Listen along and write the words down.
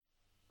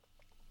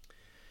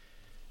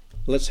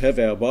Let's have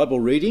our Bible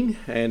reading,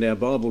 and our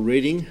Bible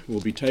reading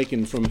will be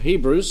taken from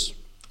Hebrews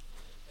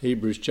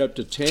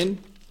chapter 10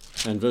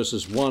 and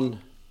verses 1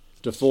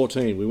 to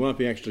 14. We won't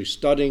be actually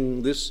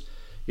studying this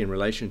in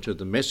relation to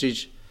the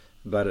message,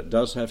 but it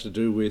does have to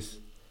do with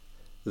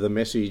the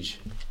message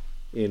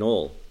in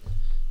all.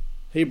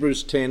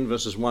 Hebrews 10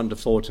 verses 1 to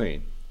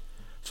 14.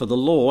 For the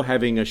law,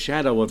 having a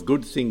shadow of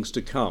good things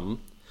to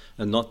come,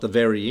 and not the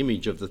very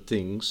image of the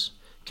things,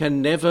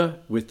 can never,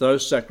 with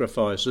those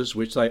sacrifices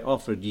which they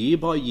offered year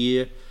by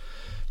year,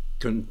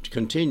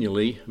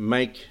 continually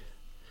make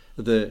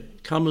the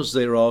comers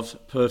thereof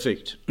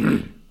perfect.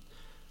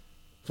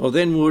 For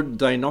then would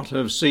they not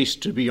have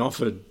ceased to be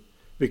offered,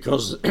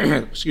 because,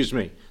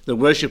 the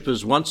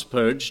worshippers once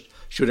purged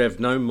should have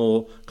no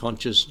more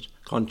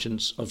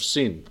conscience of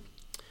sin.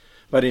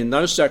 But in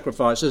those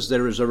sacrifices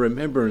there is a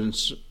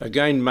remembrance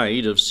again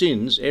made of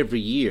sins every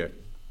year.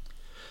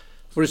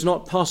 For it is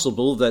not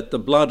possible that the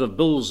blood of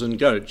bulls and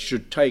goats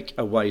should take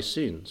away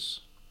sins.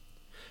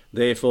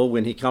 Therefore,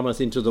 when he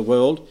cometh into the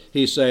world,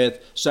 he saith,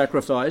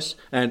 Sacrifice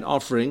and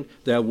offering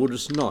thou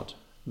wouldest not,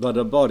 but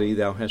a body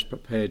thou hast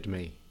prepared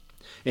me.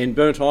 In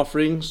burnt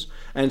offerings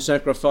and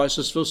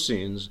sacrifices for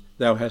sins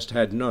thou hast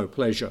had no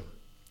pleasure.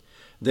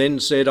 Then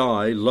said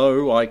I,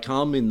 Lo, I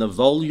come in the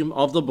volume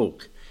of the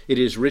book. It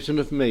is written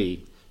of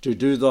me, to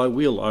do thy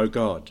will, O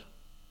God.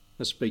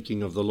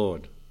 Speaking of the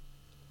Lord.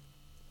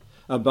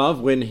 Above,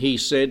 when he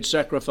said,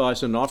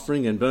 Sacrifice and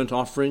offering and burnt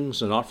offerings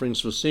and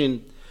offerings for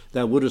sin,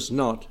 thou wouldest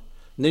not,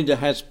 neither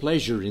hast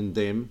pleasure in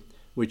them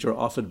which are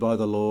offered by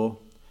the law.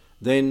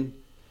 Then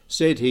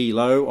said he,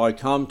 Lo, I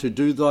come to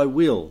do thy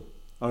will,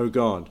 O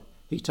God.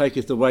 He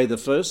taketh away the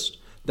first,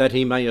 that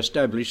he may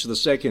establish the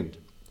second,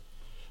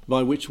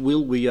 by which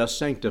will we are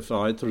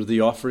sanctified through the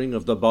offering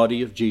of the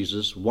body of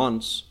Jesus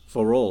once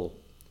for all.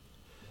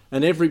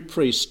 And every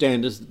priest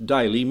standeth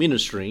daily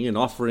ministering and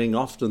offering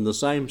often the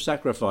same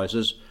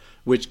sacrifices,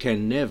 which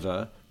can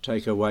never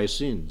take away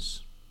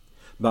sins.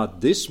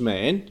 But this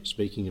man,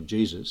 speaking of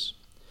Jesus,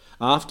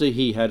 after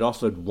he had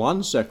offered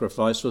one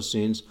sacrifice for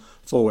sins,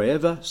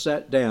 forever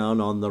sat down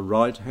on the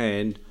right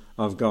hand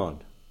of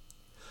God,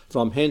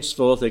 from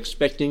henceforth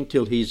expecting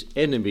till his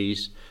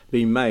enemies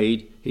be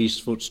made his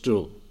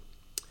footstool.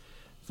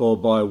 For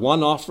by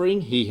one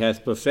offering he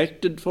hath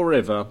perfected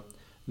forever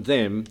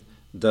them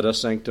that are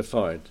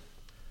sanctified.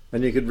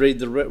 And you could read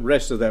the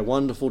rest of that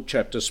wonderful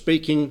chapter,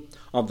 speaking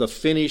of the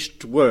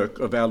finished work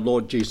of our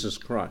Lord Jesus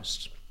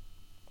Christ.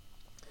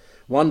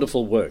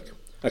 Wonderful work,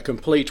 a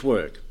complete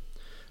work,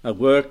 a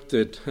work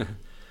that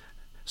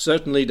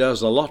certainly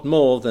does a lot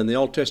more than the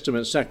Old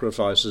Testament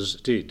sacrifices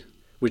did,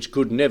 which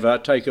could never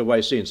take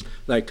away sins.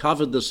 They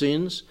covered the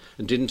sins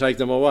and didn't take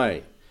them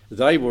away.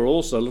 They were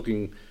also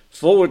looking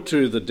forward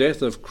to the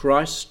death of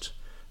Christ,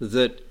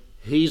 that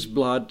his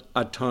blood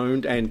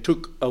atoned and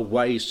took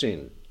away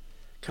sin.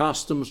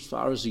 Cast them as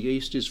far as the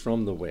east is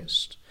from the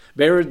west,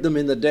 buried them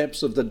in the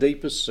depths of the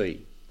deepest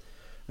sea.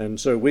 And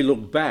so we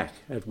look back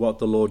at what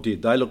the Lord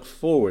did. They look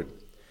forward,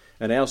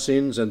 and our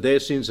sins and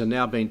their sins are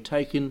now being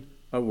taken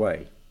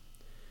away.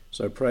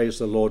 So praise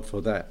the Lord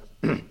for that.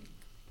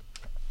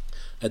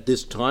 At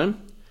this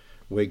time,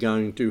 we're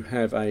going to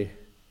have a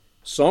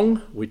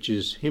song, which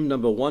is hymn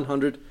number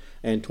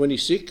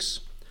 126,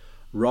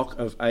 Rock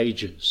of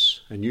Ages.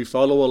 And you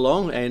follow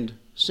along and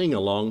sing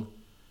along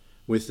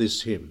with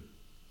this hymn.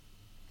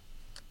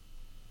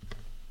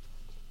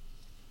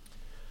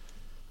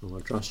 Well,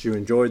 I trust you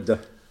enjoyed the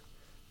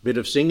bit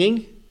of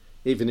singing.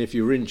 Even if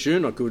you were in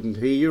tune, I couldn't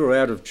hear you, or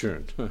out of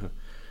tune.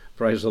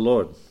 Praise the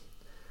Lord.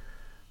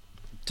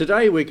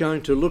 Today we're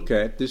going to look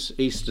at, this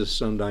Easter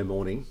Sunday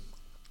morning,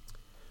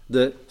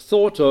 the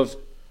thought of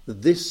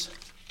this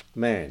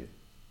man.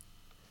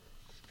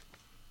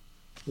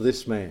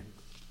 This man.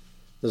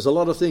 There's a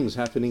lot of things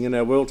happening in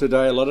our world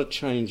today, a lot of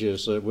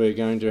changes that we're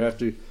going to have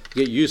to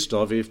get used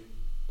of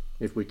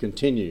if we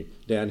continue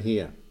down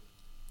here.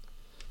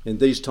 In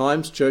these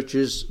times,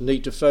 churches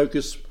need to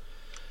focus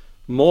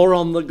more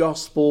on the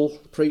gospel,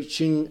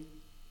 preaching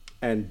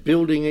and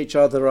building each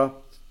other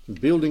up,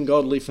 building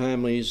godly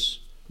families,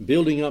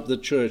 building up the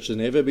church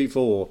than ever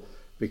before,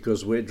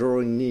 because we're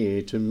drawing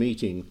near to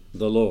meeting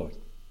the Lord.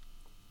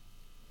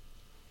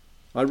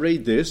 I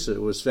read this,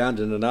 it was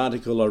found in an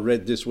article I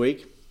read this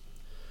week.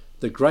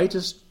 The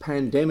greatest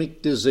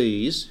pandemic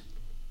disease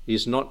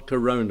is not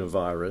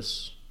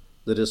coronavirus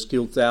that has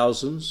killed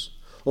thousands,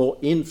 or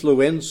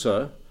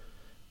influenza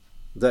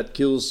that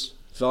kills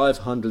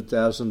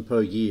 500,000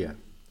 per year.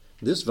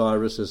 This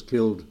virus has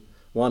killed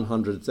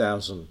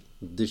 100,000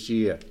 this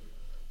year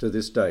to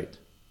this date.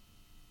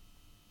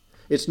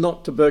 It's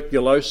not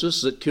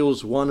tuberculosis that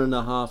kills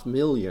 1.5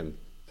 million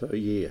per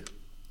year.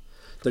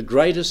 The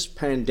greatest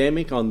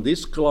pandemic on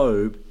this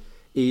globe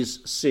is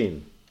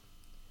sin.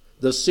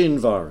 The sin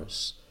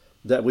virus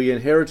that we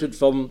inherited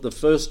from the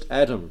first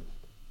Adam.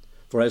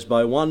 For as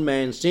by one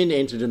man sin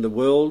entered in the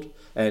world,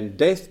 and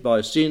death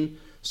by sin,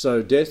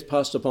 so death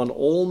passed upon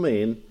all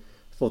men,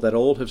 for that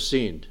all have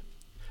sinned.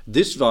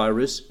 This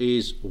virus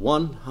is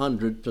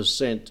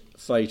 100%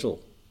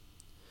 fatal.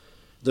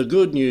 The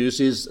good news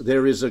is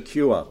there is a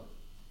cure.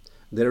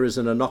 there is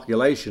an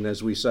inoculation,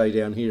 as we say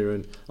down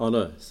here on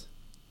earth.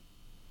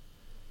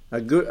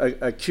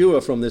 A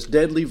cure from this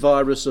deadly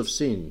virus of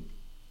sin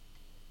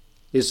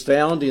is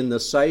found in the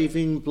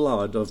saving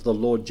blood of the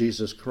Lord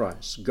Jesus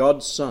Christ,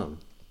 God's Son.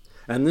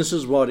 And this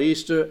is what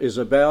Easter is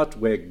about,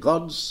 where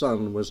God's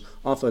Son was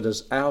offered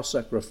as our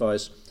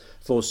sacrifice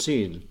for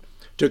sin,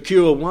 to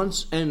cure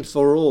once and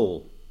for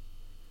all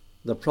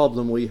the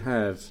problem we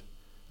have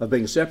of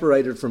being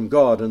separated from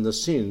God and the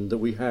sin that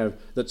we have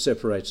that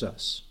separates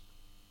us.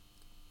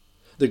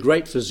 The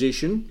great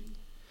physician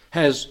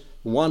has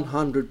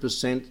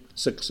 100%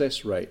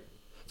 success rate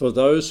for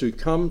those who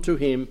come to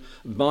him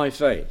by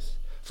faith.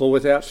 For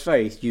without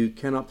faith you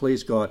cannot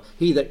please God.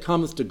 He that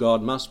cometh to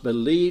God must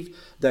believe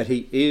that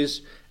he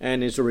is,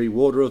 and is a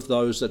rewarder of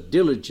those that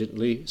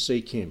diligently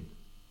seek him.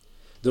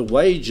 The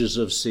wages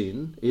of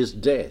sin is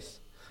death,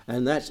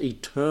 and that's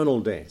eternal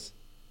death.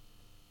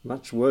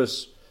 Much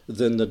worse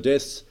than the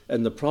death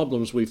and the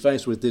problems we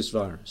face with this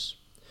virus.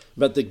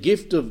 But the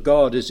gift of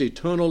God is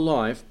eternal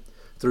life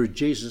through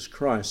Jesus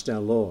Christ our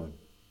Lord.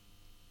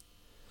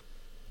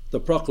 The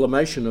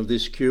proclamation of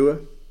this cure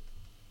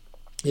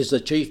is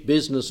the chief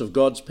business of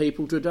God's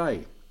people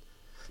today,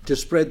 to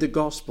spread the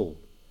gospel,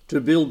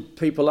 to build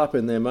people up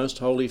in their most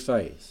holy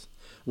faith.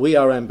 We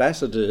are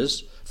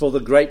ambassadors for the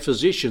great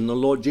physician, the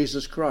Lord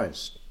Jesus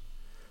Christ.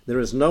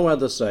 There is no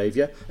other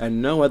Saviour and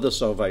no other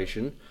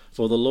salvation,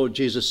 for the Lord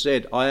Jesus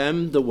said, I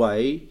am the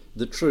way,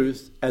 the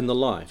truth, and the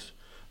life.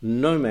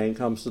 No man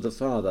comes to the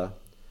Father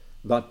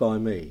but by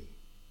me.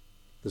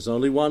 There's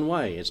only one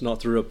way. It's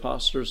not through a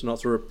pastor, it's not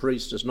through a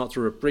priest, it's not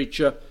through a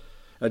preacher,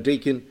 a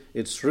deacon.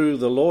 It's through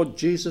the Lord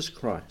Jesus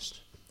Christ.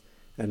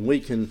 And we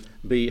can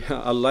be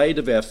allayed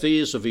of our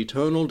fears of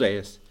eternal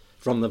death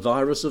from the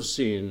virus of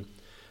sin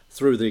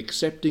through the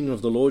accepting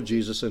of the Lord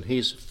Jesus and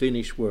his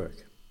finished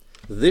work.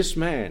 This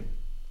man,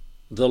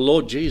 the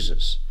Lord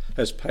Jesus,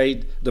 has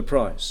paid the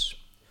price.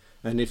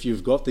 And if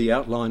you've got the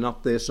outline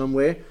up there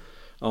somewhere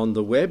on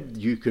the web,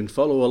 you can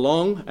follow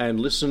along and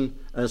listen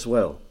as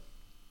well.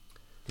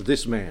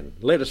 This man.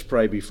 Let us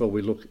pray before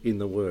we look in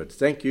the Word.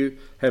 Thank you,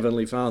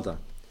 Heavenly Father,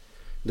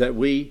 that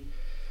we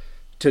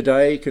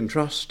today can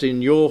trust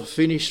in your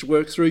finished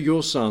work through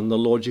your Son, the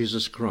Lord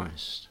Jesus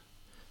Christ,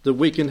 that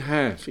we can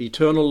have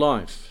eternal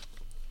life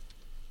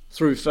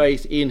through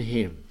faith in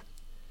him.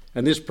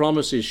 And this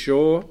promise is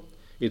sure,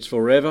 it's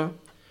forever.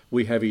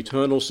 We have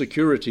eternal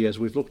security, as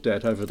we've looked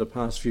at over the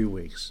past few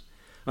weeks.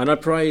 And I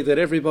pray that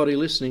everybody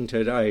listening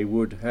today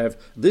would have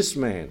this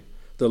man,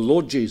 the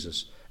Lord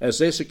Jesus, as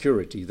their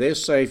security, their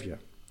Saviour,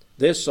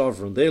 their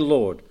Sovereign, their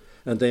Lord,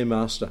 and their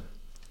Master.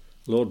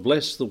 Lord,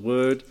 bless the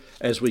word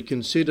as we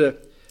consider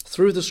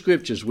through the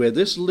Scriptures where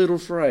this little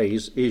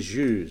phrase is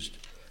used,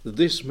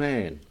 this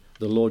man,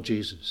 the Lord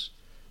Jesus.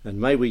 And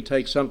may we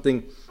take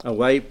something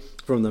away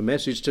from the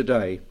message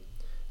today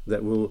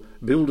that will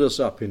build us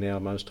up in our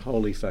most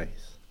holy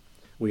faith.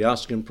 We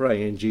ask and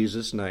pray in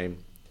Jesus' name.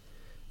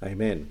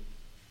 Amen.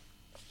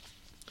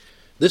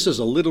 This is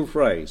a little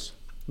phrase,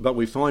 but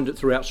we find it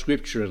throughout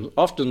Scripture, and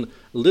often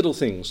little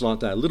things like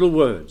that, little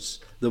words.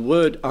 The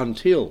word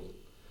until.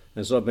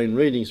 As I've been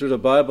reading through the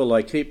Bible,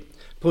 I keep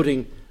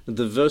putting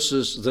the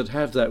verses that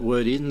have that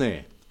word in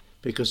there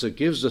because it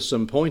gives us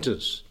some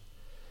pointers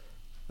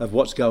of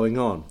what's going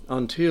on.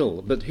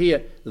 Until. But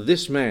here,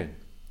 this man.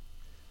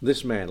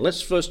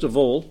 Let's first of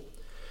all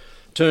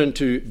turn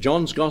to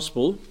John's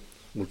Gospel.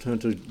 We'll turn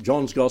to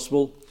John's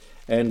Gospel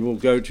and we'll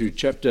go to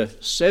chapter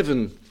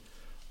 7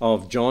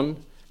 of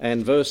John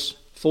and verse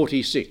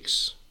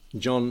 46.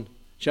 John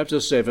chapter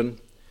 7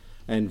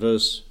 and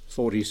verse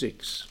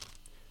 46.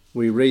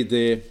 We read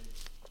there,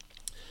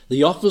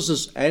 the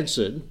officers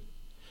answered,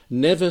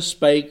 never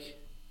spake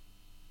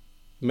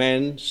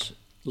man's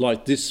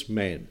like this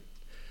man.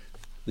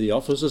 The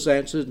officers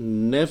answered,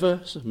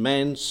 never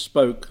man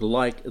spoke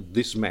like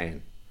this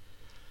man.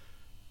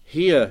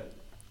 Here,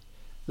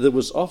 there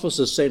was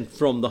officers sent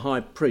from the high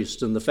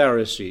priest and the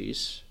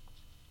Pharisees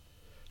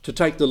to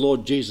take the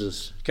Lord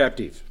Jesus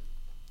captive.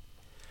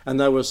 And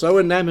they were so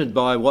enamoured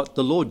by what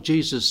the Lord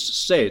Jesus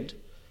said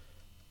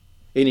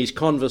in his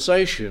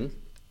conversation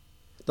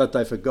that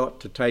they forgot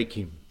to take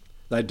him.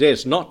 They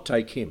dared not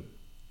take him.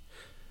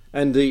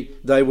 And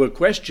they were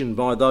questioned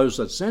by those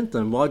that sent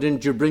them, why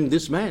didn't you bring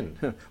this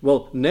man?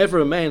 Well, never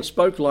a man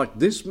spoke like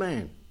this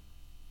man.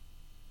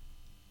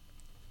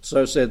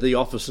 So said the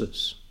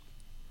officers.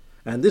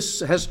 And this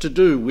has to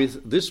do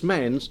with this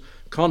man's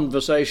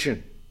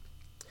conversation.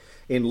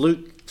 In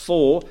Luke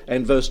 4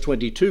 and verse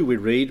 22 we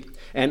read,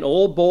 and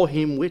all bore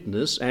him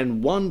witness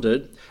and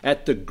wondered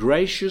at the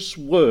gracious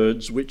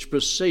words which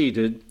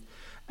proceeded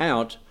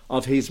out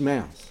of his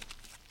mouth.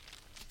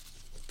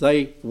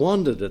 They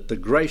wondered at the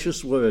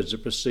gracious words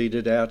that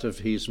proceeded out of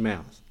his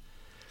mouth.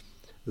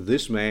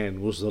 This man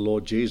was the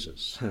Lord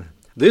Jesus.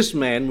 This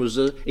man was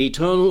the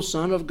eternal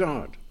Son of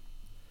God.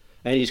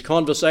 And his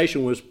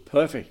conversation was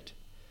perfect.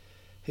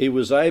 He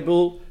was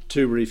able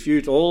to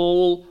refute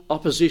all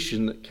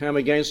opposition that came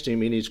against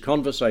him in his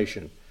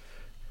conversation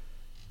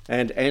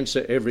and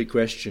answer every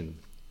question.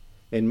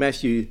 In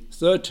Matthew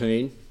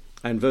 13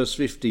 and verse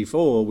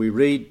 54 we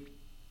read,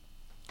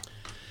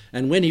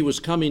 "And when he was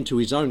come into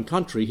his own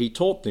country, he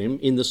taught them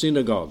in the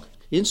synagogue,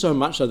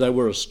 insomuch that they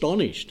were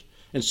astonished,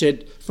 and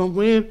said, From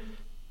where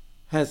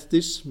hath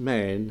this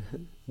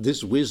man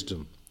this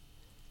wisdom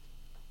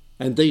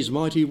and these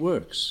mighty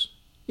works?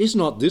 Is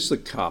not this the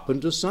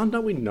carpenter's son?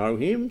 Don't we know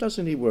him?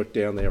 Doesn't he work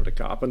down there at the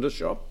carpenter's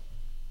shop?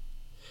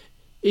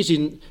 Is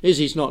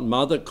his not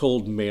mother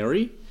called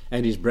Mary,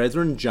 and his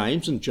brethren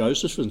James and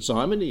Joseph and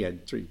Simon?" He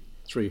had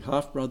three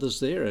half-brothers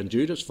there, and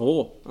Judas,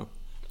 4.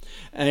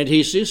 "And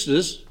his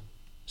sisters,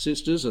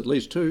 at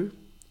least 2.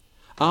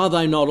 Are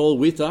they not all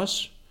with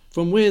us?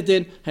 From where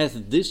then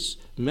hath this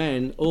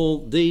man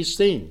all these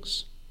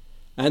things?"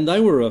 And they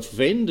were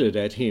offended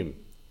at him.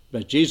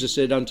 But Jesus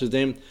said unto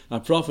them, "A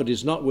prophet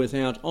is not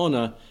without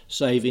honour,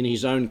 save in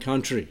his own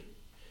country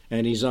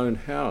and his own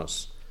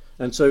house."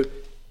 And so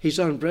his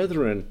own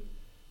brethren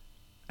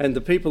and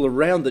the people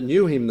around that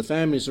knew him, the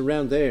families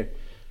around there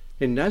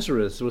in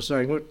Nazareth, were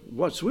saying,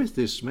 "What's with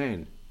this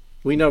man?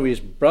 We know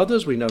his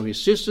brothers, we know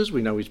his sisters,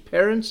 we know his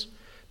parents,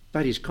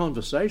 but his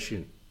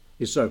conversation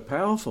is so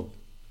powerful."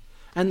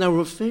 And they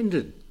were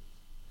offended.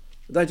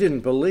 They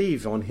didn't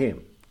believe on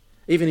him.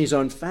 Even his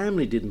own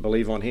family didn't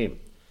believe on him.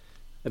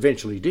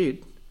 Eventually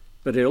did,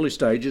 but early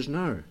stages,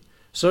 no.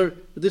 So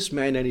this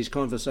man and his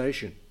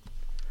conversation.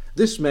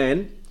 This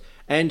man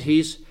and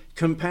his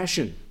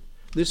compassion.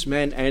 This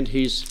man and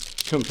his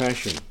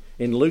compassion.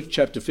 In Luke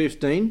chapter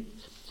 15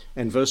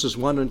 and verses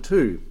 1 and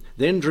 2,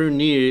 "Then drew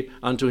near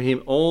unto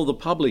him all the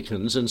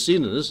publicans and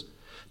sinners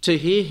to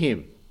hear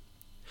him.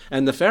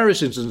 And the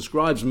Pharisees and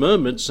scribes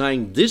murmured,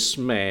 saying, This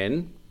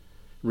man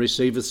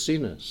receiveth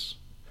sinners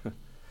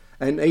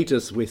and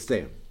eateth with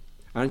them."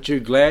 Aren't you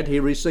glad he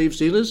receives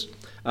sinners?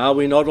 Are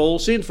we not all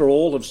sinned? For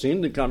all have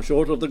sinned and come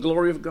short of the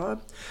glory of God.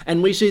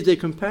 And we see the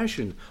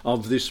compassion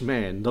of this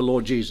man, the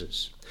Lord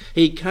Jesus.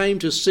 He came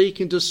to seek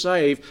and to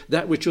save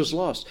that which was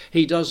lost.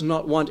 He does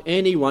not want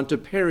anyone to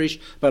perish,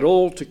 but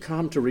all to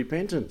come to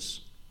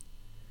repentance.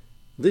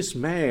 This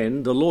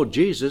man, the Lord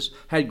Jesus,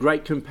 had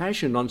great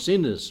compassion on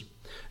sinners.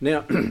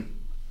 Now,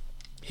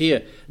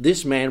 here,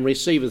 this man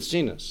receiveth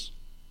sinners.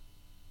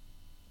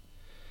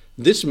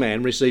 This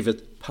man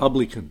receiveth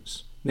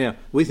publicans. Now,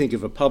 we think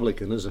of a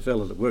publican as a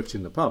fellow that works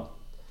in the pub.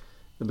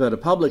 But a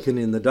publican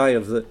in the day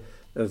of the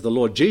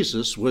Lord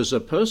Jesus was a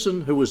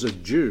person who was a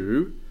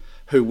Jew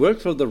who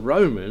worked for the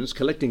Romans,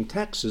 collecting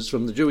taxes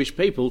from the Jewish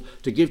people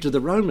to give to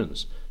the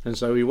Romans. And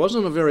so he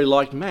wasn't a very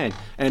liked man.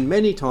 And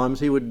many times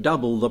he would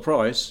double the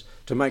price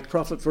to make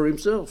profit for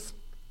himself.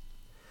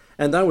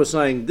 And they were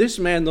saying, "This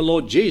man, the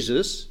Lord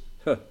Jesus,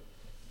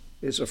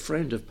 is a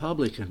friend of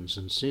publicans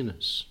and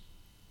sinners."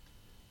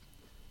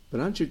 But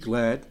aren't you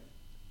glad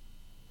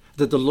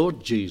that the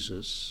Lord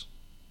Jesus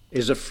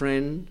is a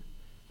friend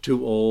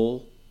to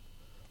all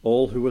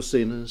who are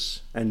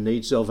sinners and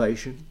need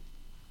salvation?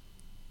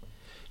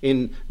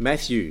 In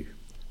Matthew,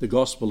 the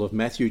Gospel of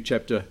Matthew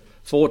chapter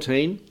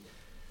 14,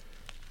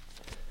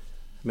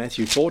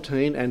 Matthew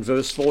 14 and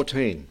verse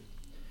 14,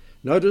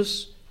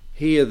 notice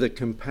here the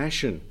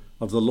compassion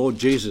of the Lord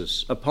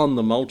Jesus upon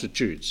the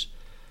multitudes.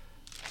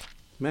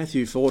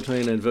 Matthew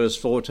 14 and verse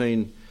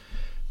 14,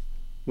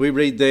 we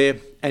read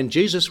there, "And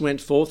Jesus went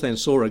forth and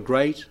saw a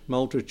great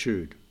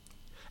multitude,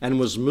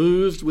 and was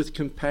moved with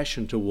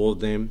compassion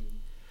toward them,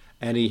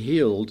 and he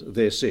healed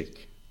their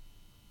sick."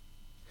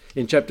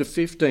 In chapter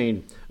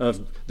 15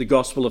 of the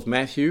Gospel of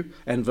Matthew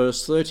and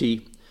verse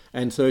 30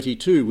 and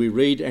 32, we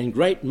read, "And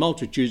great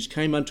multitudes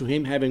came unto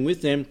him, having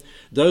with them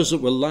those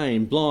that were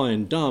lame,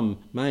 blind, dumb,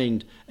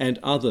 maimed, and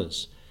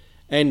others,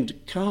 and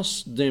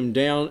cast them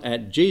down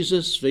at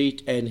Jesus'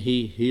 feet, and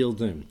he healed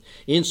them.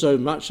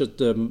 Insomuch that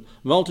the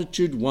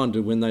multitude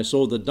wondered when they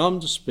saw the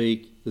dumb to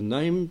speak, the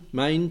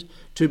maimed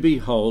to be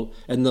whole,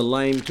 and the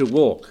lame to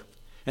walk,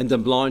 and the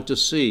blind to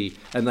see,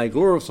 and they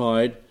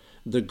glorified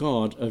the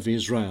God of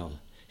Israel."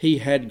 He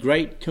had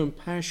great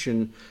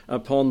compassion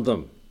upon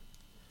them.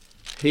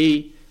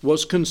 He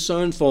was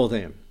concerned for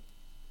them.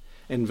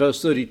 In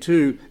verse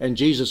 32, "And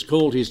Jesus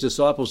called his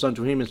disciples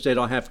unto him and said,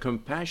 I have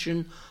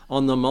compassion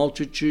on the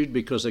multitude,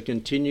 because they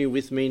continue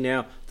with me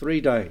now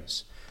 3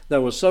 days." They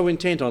were so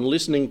intent on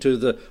listening to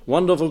the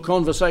wonderful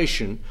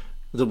conversation,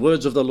 the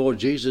words of the Lord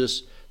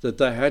Jesus, that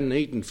they hadn't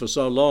eaten for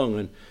so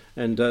long.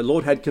 And the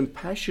Lord had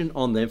compassion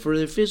on them for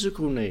their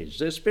physical needs,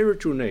 their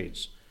spiritual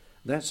needs.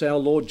 That's our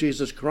Lord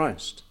Jesus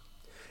Christ.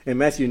 In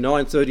Matthew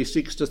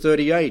 9:36 to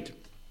 38,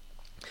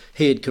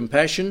 he had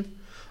compassion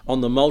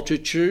on the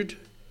multitude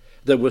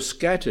that were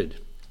scattered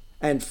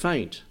and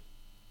faint.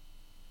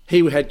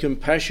 He had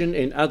compassion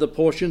in other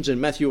portions in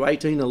Matthew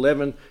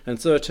 18:11 and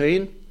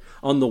 13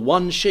 on the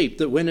one sheep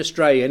that went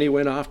astray, and he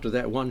went after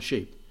that one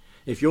sheep.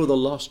 If you're the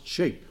lost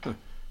sheep,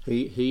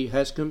 he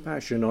has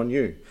compassion on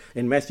you.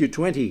 In Matthew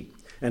 20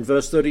 and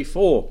verse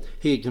 34,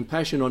 he had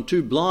compassion on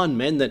 2 blind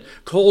men that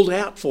called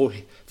out for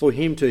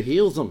him to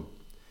heal them.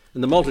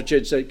 And the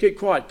multitude said, keep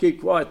quiet,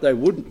 keep quiet. They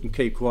wouldn't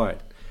keep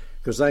quiet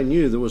because they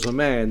knew there was a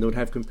man that would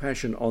have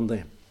compassion on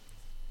them.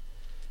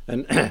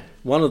 And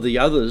one of the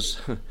others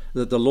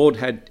that the Lord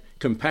had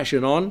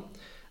compassion on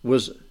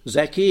was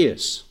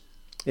Zacchaeus.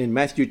 in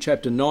Matthew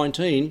chapter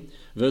 19,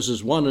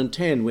 verses 1 and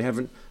 10. We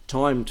haven't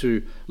time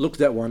to look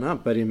that one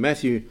up, but in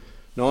Matthew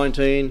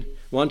 19,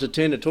 1 to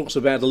 10, it talks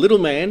about a little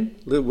man,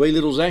 wee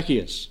little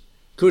Zacchaeus.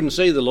 Couldn't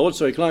see the Lord,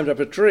 so he climbed up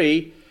a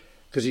tree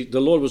because the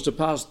Lord was to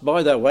pass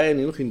by that way, and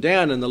he looking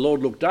down, and the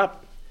Lord looked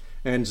up,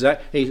 and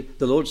the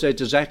Lord said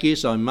to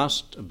Zacchaeus, I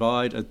must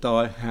abide at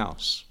thy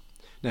house.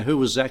 Now, who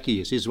was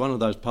Zacchaeus? He's one of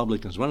those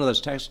publicans, one of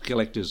those tax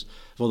collectors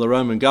for the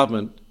Roman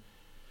government,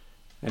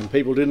 and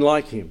people didn't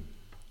like him.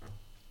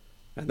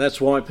 And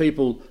that's why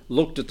people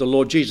looked at the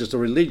Lord Jesus, the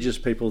religious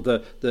people,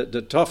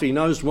 the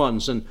toffee-nosed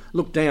ones, and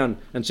looked down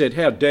and said,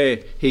 how dare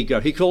he go?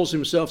 He calls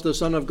himself the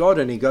Son of God,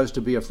 and he goes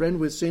to be a friend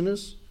with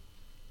sinners?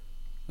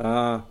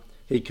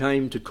 He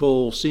came to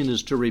call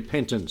sinners to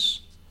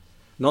repentance,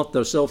 not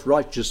the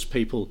self-righteous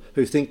people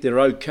who think they're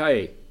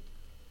okay.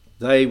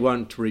 They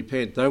won't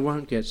repent. They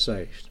won't get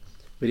saved.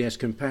 But he has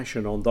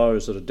compassion on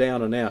those that are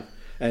down and out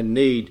and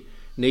need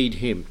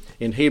him.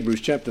 In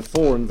Hebrews chapter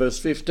 4 and verse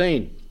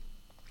 15,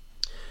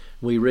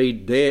 we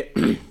read there,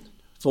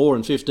 4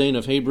 and 15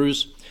 of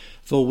Hebrews,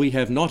 for we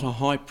have not a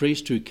high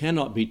priest who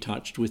cannot be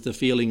touched with the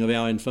feeling of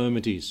our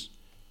infirmities,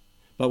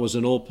 but was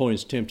in all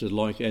points tempted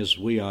like as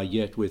we are,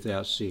 yet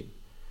without sin.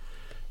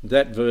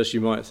 That verse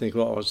you might think,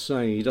 well, I was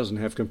saying he doesn't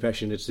have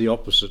compassion. It's the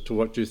opposite to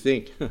what you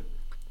think.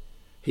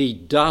 He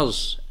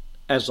does,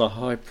 as a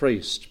high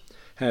priest,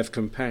 have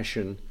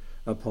compassion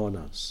upon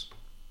us.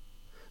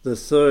 The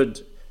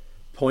third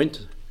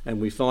point, and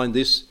we find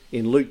this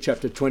in Luke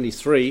chapter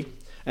 23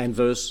 and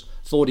verse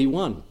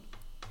 41,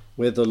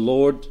 where the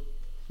Lord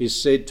is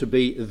said to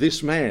be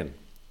this man,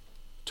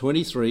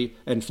 23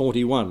 and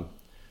 41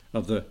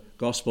 of the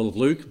Gospel of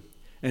Luke.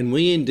 And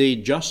we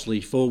indeed justly,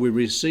 for we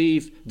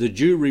receive the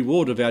due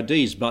reward of our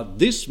deeds, but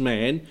this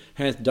man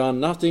hath done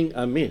nothing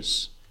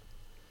amiss.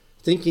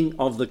 Thinking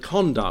of the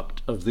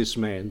conduct of this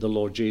man, the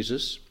Lord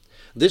Jesus,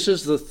 this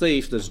is the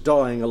thief that's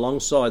dying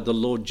alongside the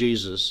Lord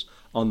Jesus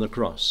on the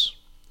cross.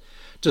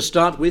 To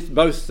start with,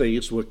 both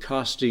thieves were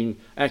casting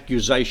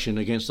accusation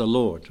against the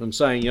Lord and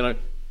saying,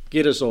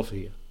 get us off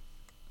here.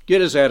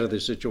 Get us out of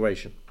this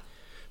situation.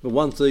 But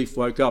one thief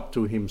woke up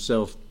to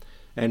himself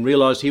and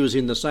realised he was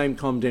in the same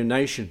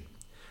condemnation.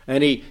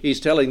 And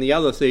he's telling the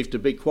other thief to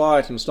be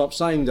quiet and stop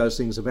saying those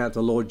things about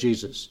the Lord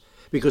Jesus,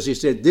 because he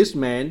said, this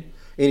man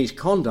in his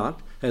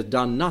conduct has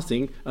done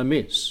nothing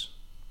amiss.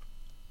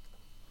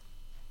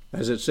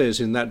 As it says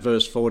in that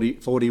verse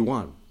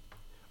 41.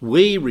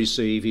 We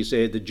receive, he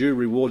said, the due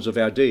rewards of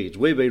our deeds.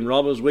 We've been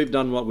robbers, we've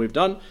done what we've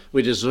done,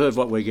 we deserve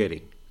what we're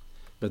getting.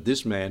 But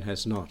this man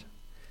has not.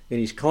 In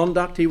his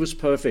conduct he was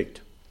perfect.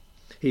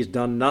 He's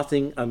done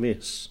nothing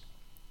amiss.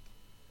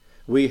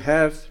 We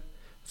have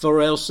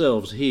for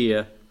ourselves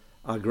here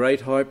a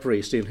great high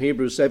priest in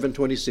Hebrews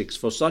 7:26.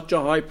 For such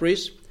a high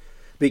priest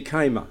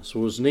became us,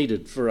 was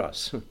needed for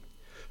us,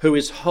 who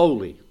is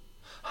holy,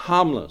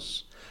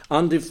 harmless,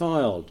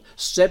 undefiled,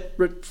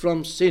 separate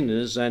from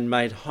sinners, and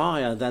made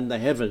higher than the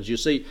heavens. You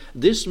see,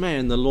 this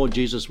man, the Lord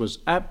Jesus, was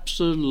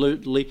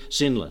absolutely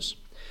sinless.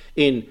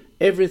 In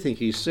everything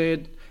he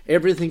said,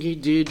 everything he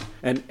did,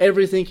 and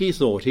everything he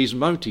thought, his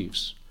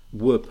motives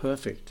were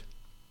perfect.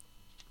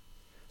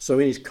 So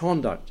in his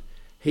conduct,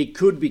 he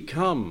could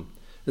become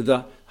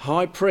the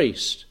high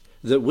priest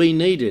that we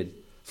needed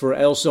for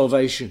our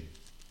salvation.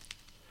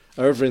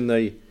 Over in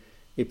the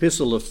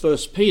epistle of 1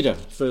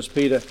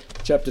 Peter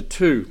chapter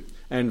 2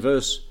 and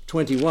verse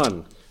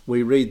 21,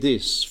 we read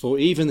this, for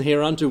even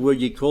hereunto were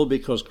ye called,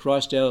 because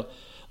Christ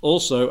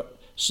also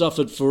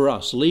suffered for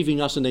us,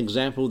 leaving us an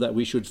example that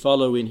we should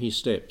follow in his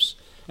steps.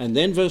 And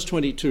then verse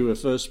 22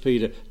 of 1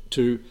 Peter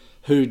 2,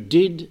 who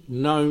did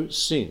no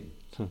sin,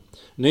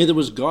 neither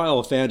was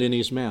guile found in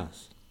his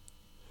mouth,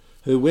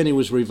 who when he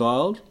was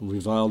reviled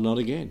not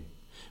again.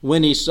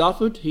 When he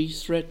suffered, he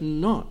threatened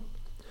not,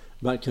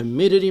 but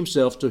committed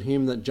himself to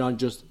him that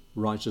judgeth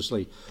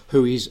righteously,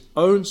 who his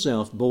own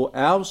self bore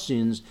our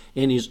sins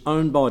in his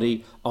own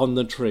body on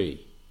the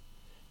tree.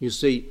 You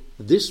see,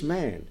 this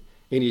man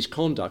in his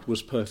conduct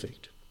was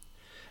perfect.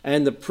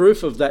 And the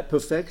proof of that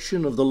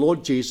perfection of the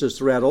Lord Jesus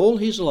throughout all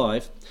his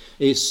life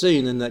is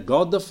seen in that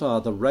God the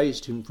Father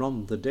raised him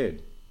from the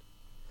dead,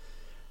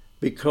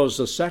 because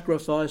the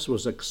sacrifice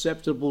was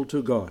acceptable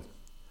to God,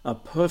 a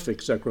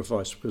perfect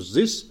sacrifice, because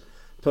this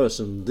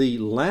person, the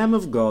Lamb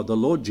of God, the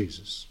Lord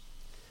Jesus,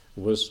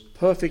 was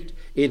perfect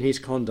in his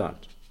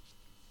conduct.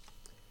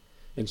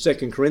 In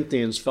 2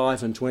 Corinthians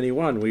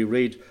 5:21 we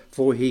read,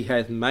 for he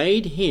hath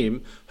made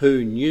him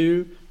who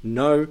knew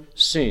no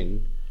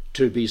sin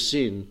to be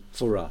sin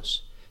for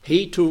us.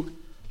 He took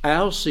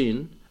our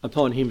sin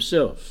upon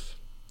himself,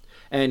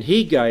 and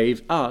he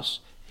gave us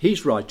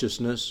his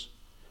righteousness,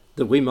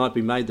 that we might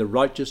be made the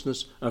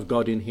righteousness of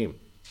God in him.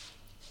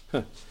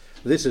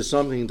 This is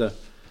something that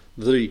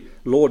the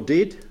Lord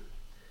did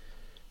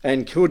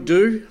and could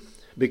do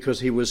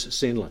because he was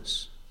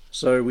sinless.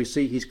 So we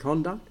see his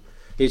conduct,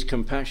 his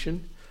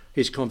compassion,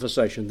 his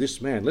conversation.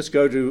 This man. Let's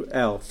go to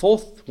our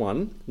fourth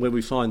one, where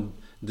we find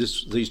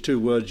these two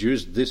words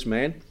used, this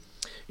man.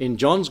 In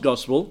John's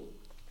Gospel,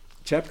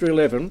 chapter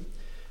 11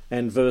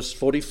 and verse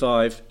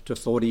 45 to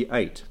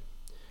 48.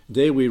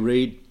 There we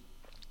read,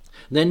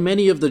 "Then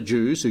many of the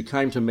Jews who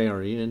came to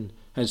Mary and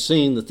had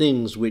seen the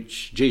things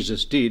which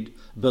Jesus did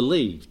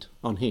believed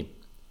on him.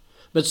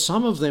 But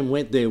some of them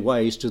went their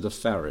ways to the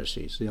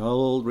Pharisees," the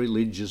old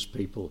religious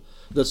people,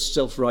 the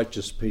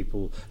self-righteous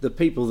people, the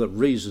people that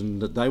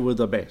reasoned that they were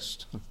the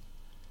best,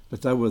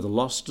 but they were the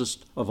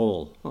lostest of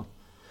all,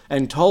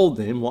 "and told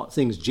them what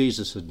things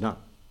Jesus had done.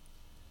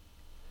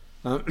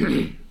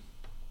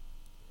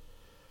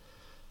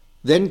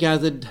 Then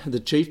gathered the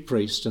chief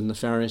priests and the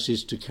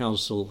Pharisees to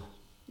council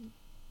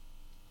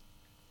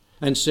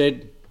and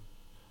said,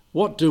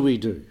 'What do we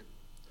do?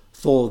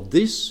 For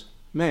this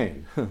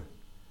man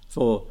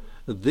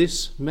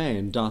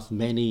doth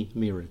many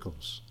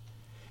miracles.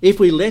 If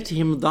we let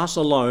him thus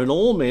alone,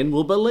 all men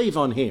will believe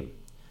on him.'"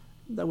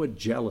 They were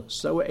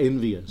jealous, they were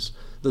envious,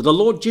 that the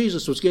Lord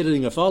Jesus was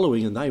getting a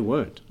following and they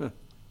weren't.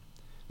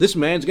 This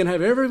man's going to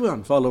have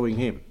everyone following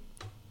him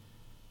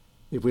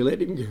if we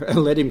let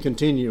him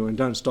continue and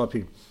don't stop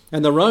him.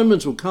 "And the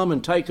Romans will come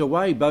and take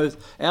away both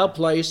our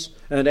place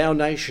and our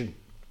nation.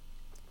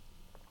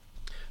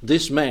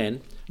 This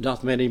man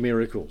doth many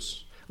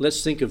miracles."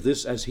 Let's think of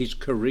this as his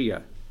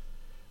career.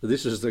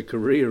 This is the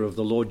career of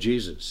the Lord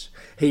Jesus.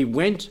 He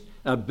went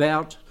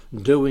about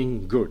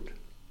doing good.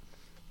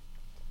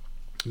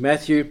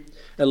 Matthew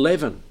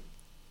 11.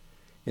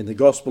 In the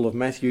Gospel of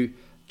Matthew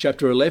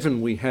chapter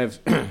 11 we have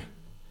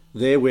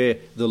there where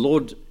the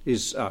Lord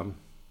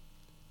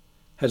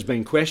has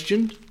been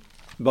questioned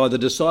by the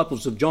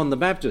disciples of John the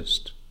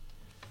Baptist.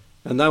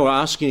 And they were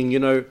asking,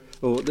 John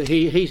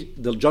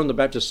the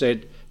Baptist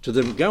said to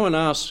them, "Go and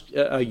ask,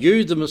 are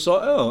you the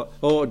Messiah,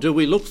 or do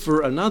we look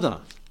for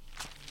another?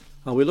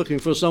 Are we looking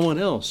for someone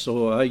else,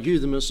 or are you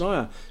the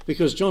Messiah?"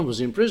 Because John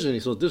was in prison. He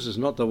thought, this is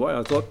not the way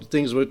I thought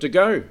things were to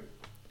go.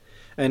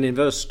 And in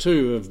verse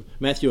 2 of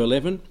Matthew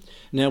 11,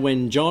 "Now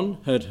when John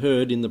had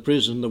heard in the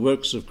prison the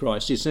works of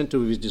Christ, he sent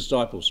to his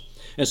disciples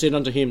and said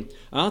unto him,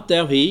 Art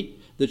thou he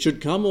that should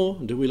come, or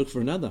do we look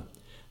for another?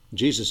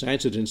 Jesus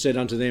answered and said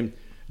unto them,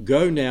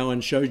 Go now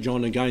and show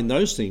John again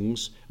those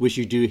things which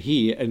you do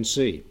hear and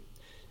see."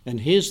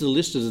 And here's the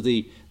list of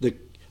the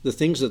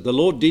things that the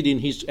Lord did in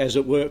his, as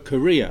it were,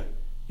 career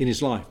in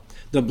his life.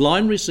 "The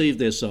blind receive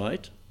their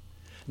sight,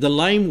 the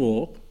lame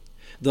walk,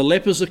 the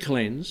lepers are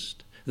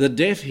cleansed, the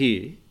deaf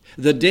hear,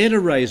 the dead are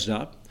raised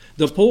up,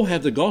 the poor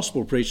have the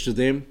gospel preached to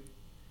them,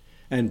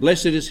 and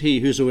blessed is he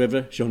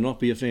whosoever shall not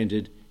be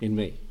offended in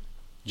me."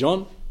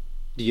 John,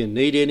 do you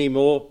need any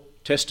more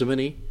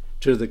testimony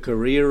to the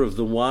career of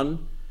the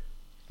one?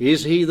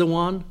 Is he the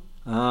one?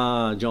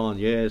 John,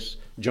 yes.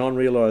 John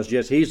realised,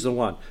 yes, he's the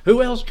one.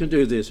 Who else can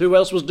do this? Who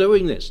else was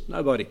doing this?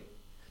 Nobody.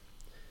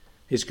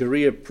 His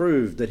career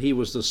proved that he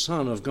was the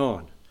Son of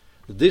God.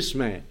 This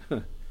man,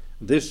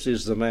 this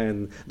is the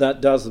man that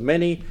does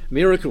many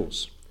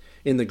miracles.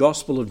 In the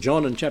Gospel of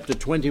John in chapter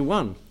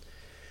 21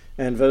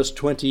 and verse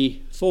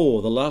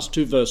 24, the last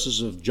two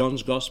verses of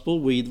John's Gospel,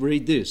 we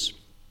read this.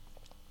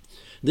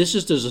 "This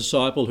is the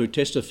disciple who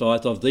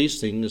testifieth of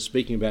these things,"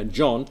 speaking about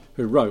John,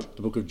 who wrote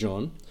the book of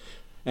John,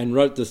 and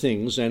wrote the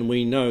things, "and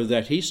we know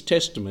that his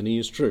testimony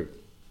is true.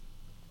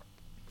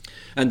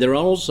 And there are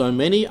also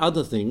many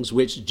other things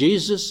which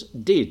Jesus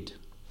did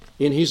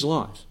in his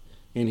life,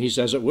 in his,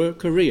 as it were,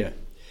 career.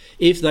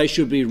 If they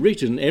should be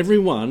written, every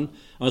one,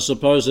 I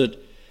suppose that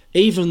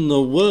even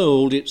the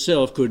world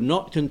itself could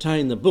not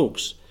contain the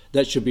books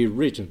that should be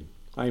written."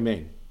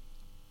 Amen.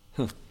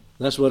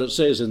 That's what it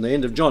says in the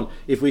end of John.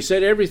 If we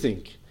said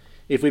everything,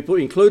 if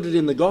we included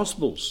in the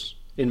Gospels,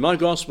 in my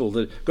Gospel,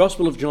 the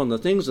Gospel of John, the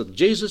things that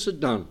Jesus had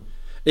done,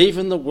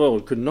 even the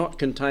world could not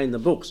contain the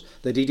books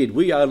that he did.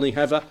 We only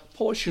have a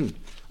portion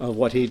of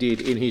what he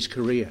did in his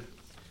career.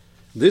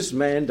 This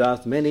man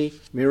doth many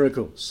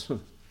miracles.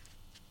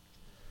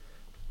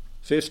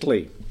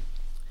 Fifthly,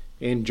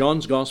 in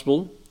John's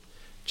Gospel,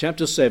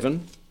 chapter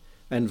 7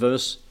 and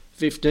verse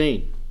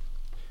 14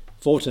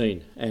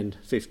 and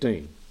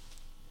 15.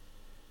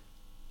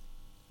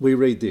 We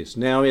read this.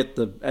 "Now at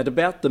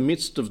about the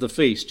midst of the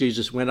feast,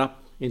 Jesus went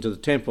up into the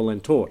temple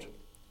and taught.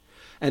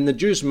 And the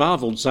Jews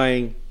marvelled,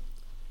 saying,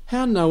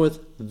 How knoweth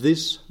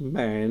this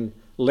man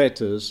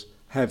letters,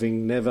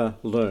 having never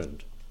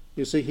learned?"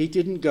 You see, he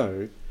didn't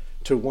go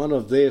to one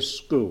of their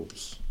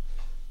schools.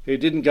 He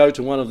didn't go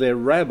to one of their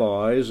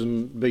rabbis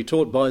and be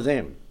taught by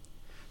them.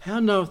 How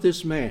knoweth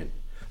this man,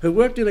 who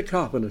worked in a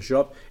carpenter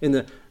shop in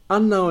the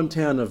unknown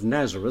town of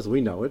Nazareth?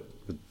 We know it,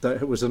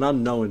 but it was an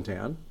unknown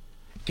town.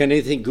 Can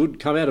anything good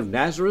come out of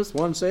Nazareth,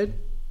 one said?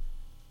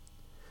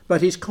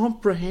 But his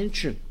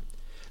comprehension.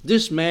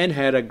 This man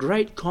had a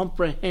great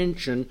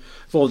comprehension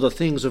for the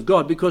things of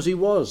God because he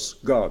was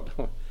God.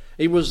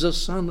 He was the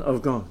Son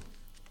of God.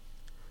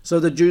 So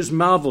the Jews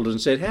marvelled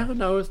and said, How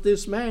knoweth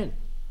this man?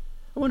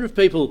 I wonder if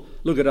people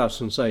look at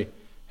us and say,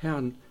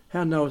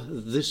 How knoweth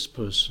this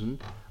person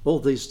all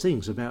these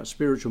things about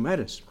spiritual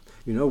matters?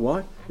 You know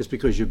why? It's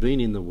because you've been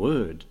in the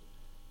Word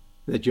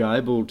that you're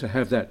able to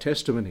have that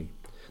testimony.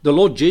 The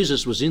Lord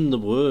Jesus was in the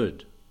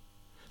Word,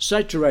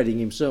 saturating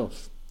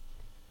himself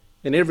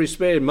in every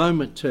spare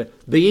moment to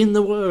be in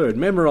the Word,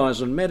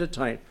 memorise and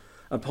meditate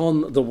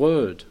upon the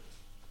Word.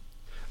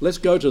 Let's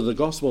go to the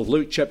Gospel of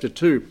Luke chapter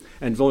 2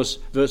 and verse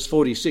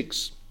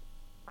 46.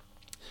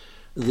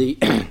 The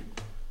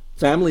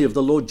family of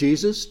the Lord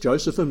Jesus,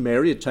 Joseph and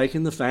Mary, had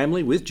taken the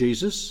family with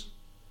Jesus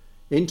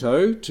in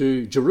tow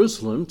to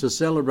Jerusalem to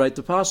celebrate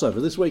the Passover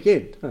this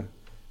weekend,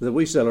 that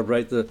we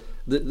celebrate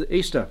the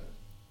Easter.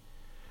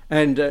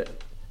 And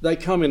they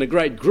come in a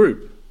great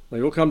group.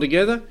 They all come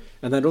together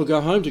and they'd all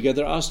go home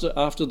together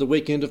after the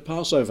weekend of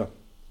Passover.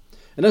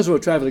 And as we were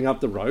travelling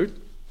up the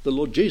road, the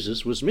Lord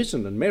Jesus was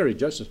missing, and Mary,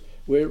 Joseph,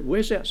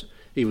 where's our son?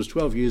 He was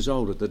 12 years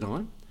old at the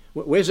time.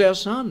 Where's our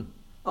son?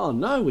 Oh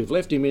no, we've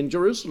left him in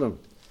Jerusalem.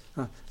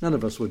 None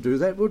of us would do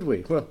that, would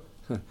we? Well,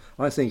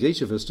 I think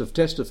each of us have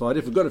testified,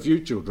 if we've got a few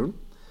children,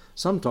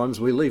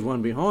 sometimes we leave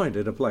one behind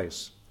at a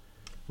place.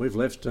 We've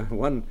left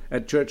one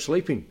at church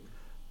sleeping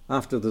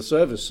after the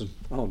service, and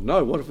oh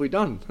no, what have we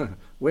done?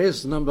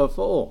 Where's number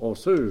 4 or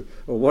 2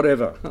 or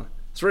whatever?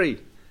 3.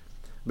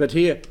 But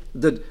here,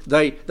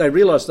 they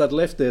realised they'd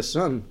left their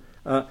son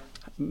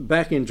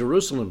back in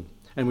Jerusalem.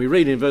 And we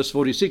read in verse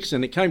 46,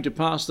 and it came to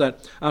pass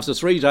that after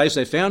 3 days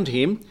they found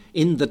him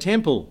in the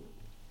temple,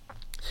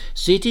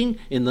 sitting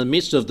in the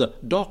midst of the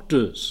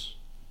doctors.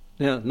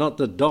 Now, not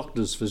the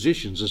doctors,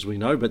 physicians, as we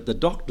know, but the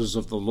doctors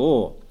of the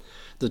law,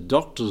 the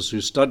doctors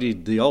who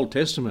studied the Old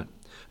Testament,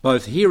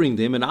 both hearing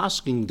them and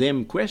asking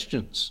them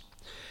questions.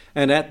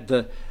 And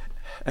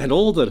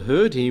all that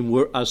heard him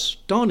were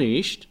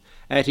astonished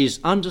at his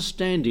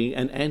understanding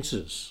and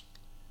answers.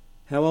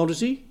 How old is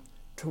he?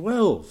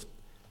 12.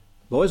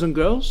 Boys and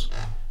girls,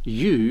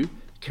 you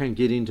can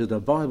get into the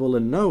Bible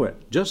and know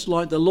it, just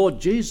like the Lord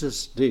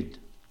Jesus did.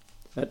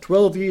 At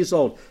 12 years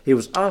old, he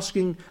was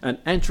asking and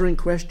answering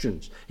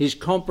questions. His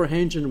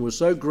comprehension was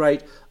so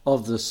great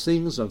of the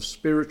things of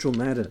spiritual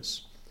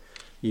matters.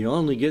 You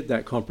only get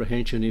that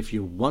comprehension if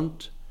you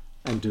want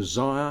and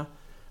desire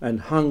and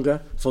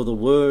hunger for the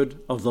word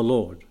of the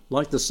Lord,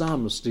 like the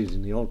psalmist did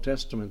in the Old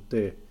Testament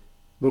there,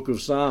 book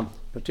of Psalm,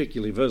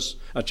 particularly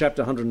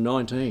chapter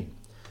 119.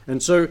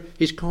 And so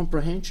his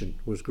comprehension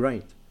was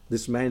great,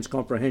 this man's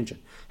comprehension.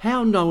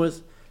 How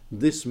knoweth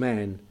this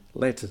man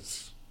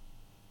letters?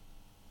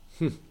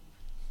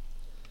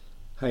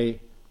 Hey,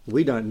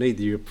 we don't need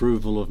the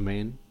approval of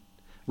men.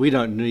 We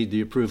don't need the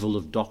approval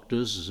of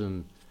doctors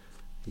and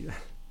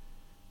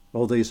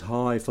all these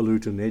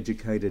highfalutin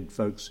educated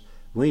folks.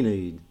 We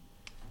need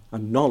a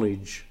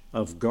knowledge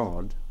of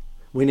God.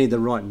 We need the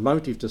right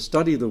motive to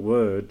study the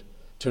Word,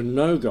 to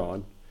know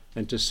God,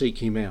 and to seek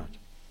Him out.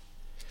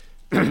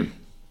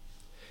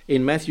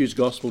 In Matthew's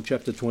Gospel,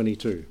 chapter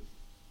 22,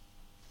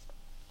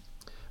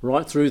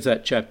 right through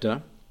that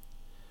chapter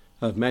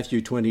of Matthew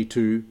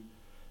 22,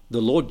 the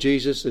Lord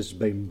Jesus has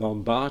been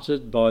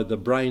bombarded by the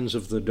brains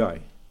of the day.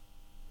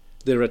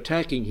 They're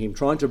attacking him,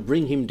 trying to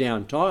bring him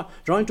down,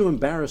 trying to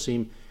embarrass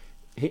him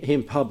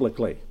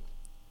publicly.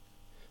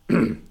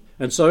 And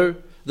so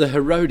the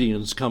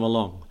Herodians come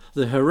along.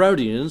 The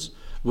Herodians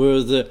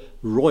were the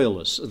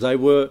royalists. They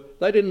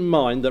didn't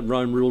mind that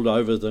Rome ruled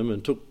over them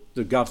and took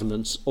the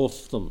governance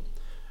off them.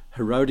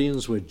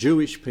 Herodians were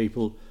Jewish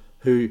people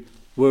who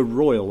were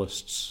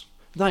royalists.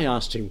 They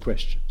asked him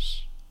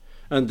questions.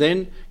 And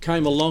then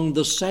came along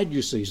the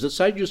Sadducees. The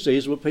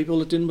Sadducees were people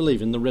that didn't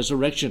believe in the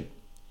resurrection.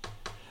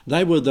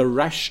 They were the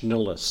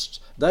rationalists.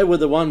 They were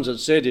the ones that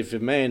said if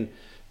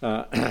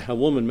a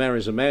woman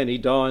marries a man, he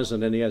dies,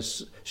 and then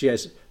she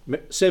has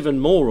 7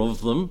 more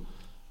of them,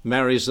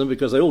 marries them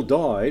because they all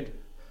died.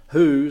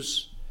 Who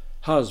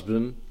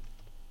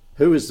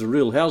is the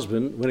real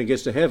husband when it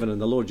gets to heaven?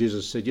 And the Lord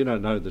Jesus said, you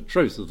don't know the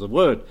truth of the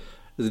word.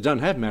 They don't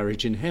have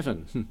marriage in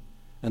heaven.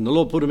 And the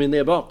Lord put them in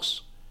their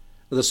box.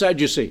 The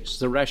Sadducees,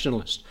 the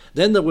rationalists.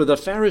 Then there were the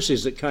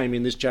Pharisees that came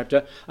in this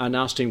chapter and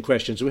asked him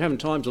questions. We haven't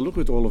time to look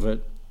at all of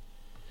it.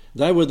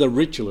 They were the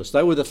ritualists.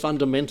 They were the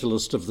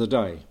fundamentalists of the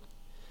day.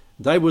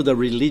 They were the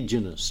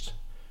religionists.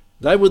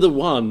 They were the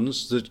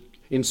ones that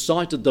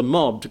incited the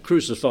mob to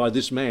crucify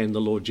this man,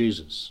 the Lord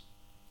Jesus.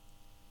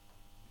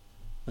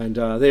 And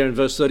there in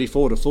verse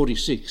 34 to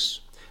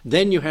 46,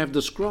 then you have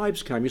the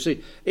scribes came. You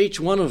see, each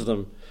one of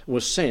them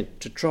was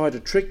sent to try to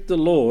trick the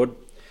Lord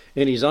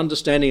in his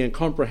understanding and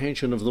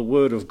comprehension of the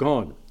word of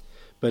God.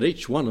 But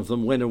each one of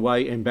them went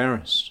away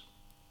embarrassed.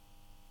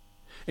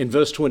 In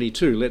verse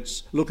 22,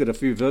 let's look at a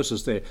few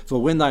verses there. For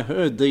when they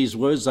heard these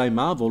words, they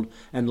marvelled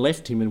and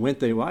left him and went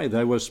their way.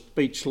 They were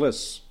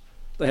speechless.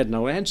 They had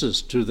no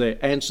answers to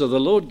the answer the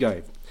Lord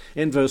gave.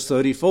 In verse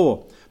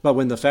 34, but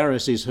when the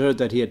Pharisees heard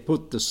that he had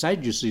put the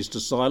Sadducees to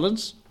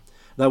silence,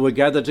 they were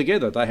gathered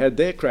together. They had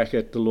their crack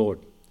at the Lord.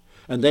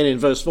 And then in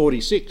verse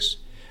 46,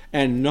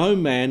 and no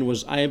man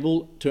was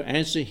able to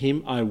answer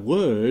him a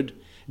word,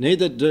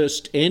 neither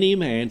durst any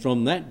man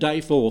from that day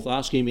forth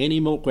ask him any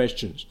more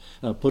questions.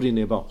 Put in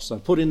their box,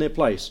 put in their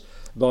place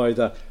by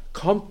the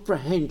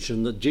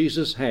comprehension that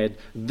Jesus had,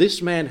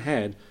 this man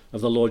had,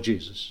 of the Lord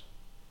Jesus.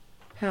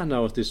 How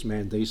knoweth this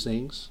man these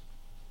things?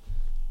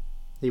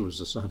 He was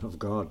the Son of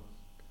God.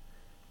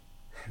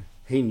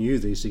 He knew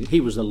these things. He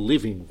was a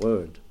living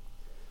word.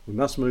 We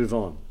must move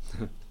on.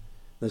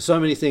 There's so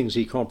many things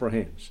he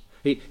comprehends.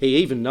 He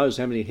even knows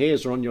how many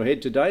hairs are on your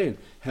head today and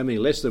how many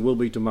less there will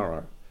be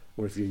tomorrow.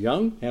 Or if you're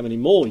young, how many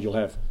more you'll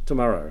have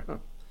tomorrow.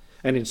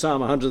 And in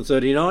Psalm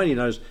 139, he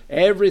knows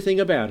everything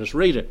about us.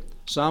 Read it.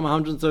 Psalm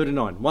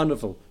 139,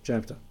 wonderful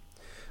chapter.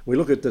 We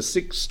look at the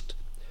sixth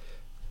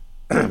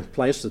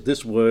place that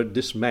this word,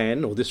 this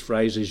man, or this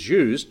phrase is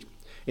used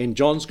in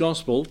John's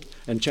Gospel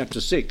and chapter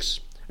 6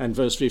 and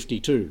verse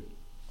 52.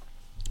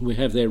 We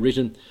have there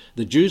written,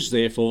 "The Jews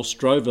therefore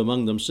strove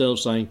among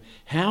themselves, saying,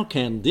 'How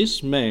can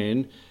this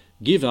man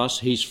give us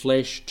his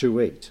flesh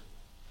to eat?'"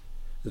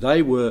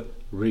 They were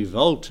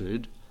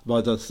revolted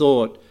by the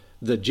thought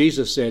that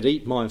Jesus said,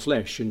 "Eat my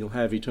flesh and you'll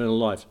have eternal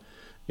life.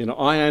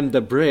 I am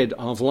the bread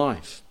of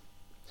life."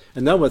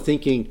 And they were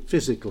thinking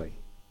physically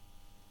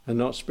and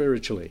not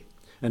spiritually.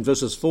 And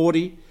verses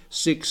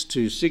 46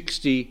 to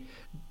 60,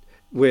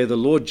 where the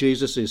Lord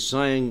Jesus is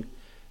saying,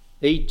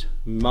 "Eat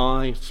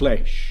my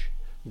flesh,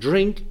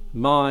 drink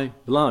my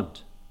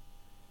blood."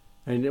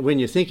 And when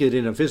you think it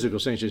in a physical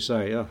sense, you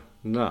say, "Oh,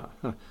 no,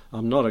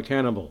 I'm not a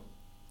cannibal."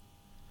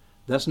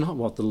 That's not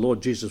what the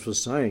Lord Jesus was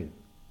saying.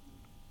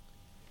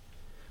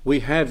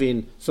 We have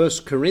in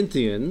 1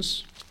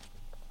 Corinthians,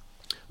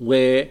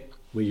 where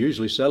we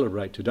usually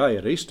celebrate today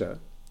at Easter,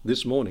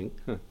 this morning,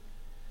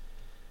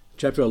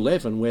 chapter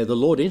 11, where the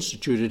Lord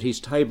instituted his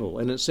table.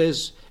 And it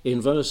says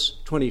in verse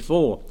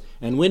 24,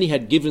 "And when he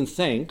had given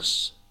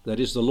thanks," that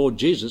is the Lord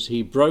Jesus,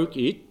 "he broke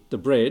it," the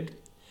bread,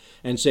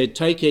 "and said,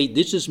 'Take, eat,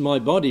 this is my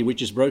body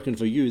which is broken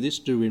for you. This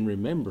do in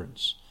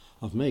remembrance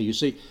of me.'" You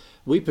see,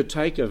 we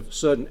partake of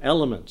certain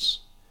elements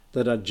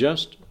that are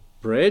just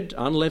bread,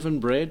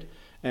 unleavened bread,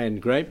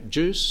 and grape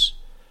juice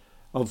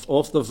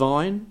off the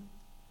vine.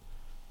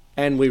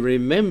 And we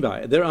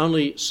remember, they're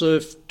only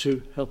served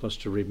to help us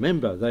to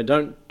remember. They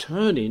don't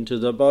turn into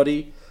the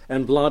body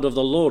and blood of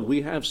the Lord.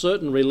 We have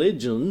certain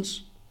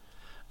religions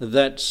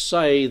that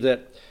say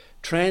that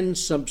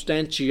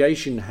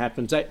transubstantiation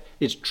happens, that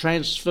it's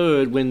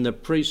transferred when the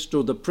priest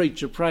or the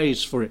preacher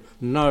prays for it.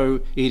 No,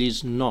 it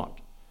is not.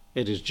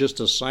 It is just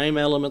the same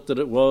element that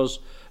it was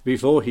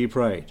before he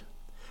prayed.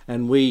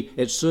 And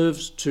it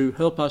serves to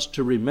help us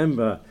to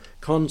remember.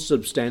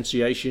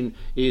 Consubstantiation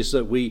is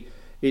that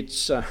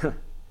it's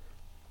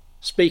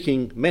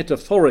speaking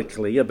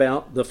metaphorically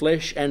about the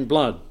flesh and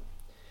blood,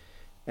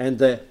 and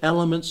the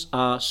elements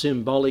are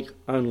symbolic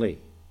only.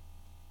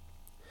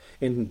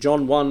 In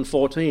John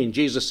 1:14,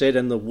 Jesus said,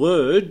 "And the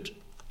Word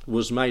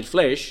was made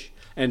flesh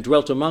and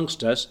dwelt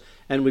amongst us,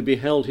 and we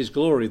beheld his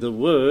glory." The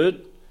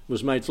Word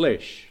was made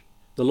flesh.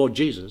 The Lord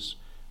Jesus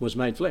was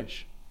made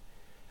flesh.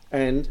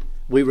 And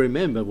we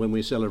remember when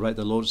we celebrate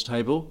the Lord's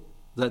table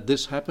that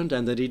this happened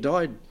and that he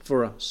died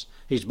for us.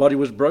 His body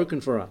was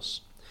broken for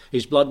us.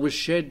 His blood was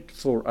shed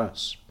for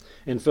us.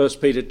 In 1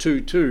 Peter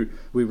 2:2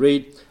 we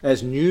read,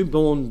 "As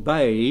newborn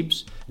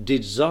babes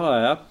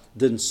desire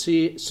the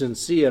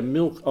sincere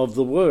milk of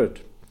the word,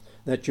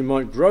 that you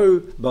might grow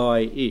by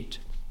it."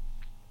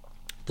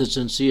 The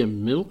sincere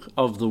milk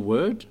of the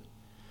word?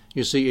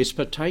 You see, it's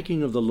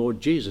partaking of the Lord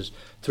Jesus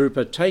through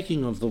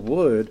partaking of the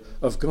word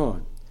of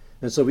God.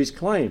 And so his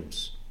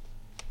claims,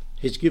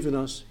 he's given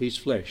us his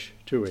flesh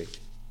to eat,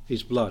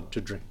 his blood to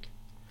drink.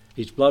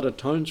 His blood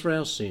atones for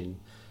our sin.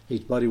 His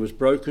body was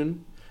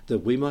broken that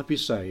we might be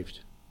saved,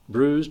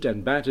 bruised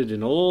and battered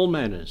in all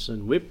manners,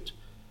 and whipped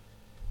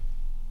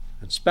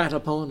and spat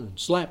upon and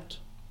slapped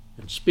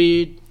and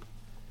speared,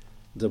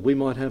 that we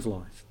might have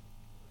life.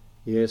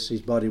 Yes,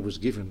 his body was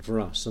given for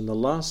us. And the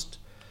last,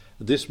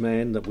 this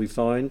man that we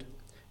find,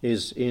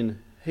 is in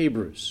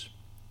Hebrews.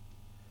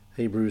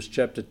 Hebrews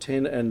chapter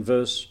 10 and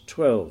verse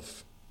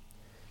 12.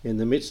 In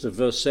the midst of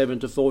verse 7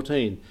 to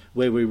 14,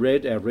 where we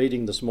read our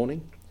reading this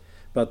morning.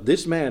 "But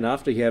this man,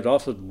 after he had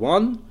offered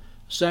one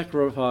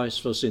sacrifice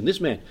for sin," this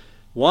man,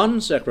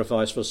 one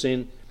sacrifice for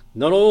sin,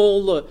 not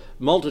all the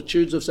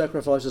multitudes of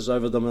sacrifices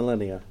over the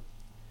millennia,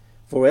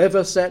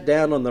 "forever sat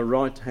down on the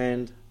right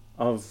hand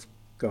of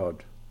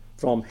God,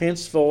 from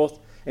henceforth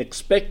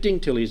expecting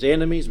till his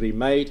enemies be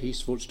made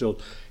his footstool."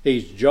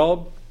 His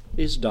job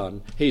is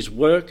done. His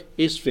work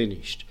is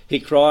finished. He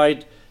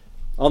cried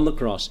on the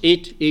cross,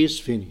 "It is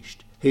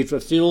finished." He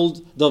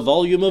fulfilled the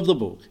volume of the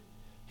book.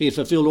 He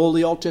fulfilled all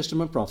the Old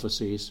Testament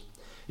prophecies.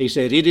 He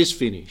said, "It is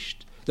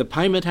finished. The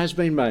payment has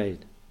been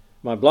made.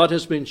 My blood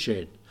has been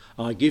shed.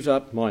 I give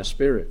up my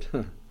spirit."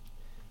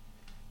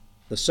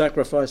 The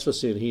sacrifice for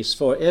sin. He's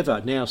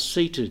forever now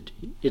seated.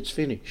 It's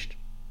finished.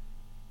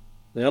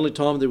 The only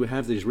time that we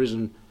have this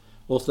risen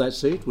off that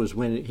seat was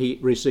when he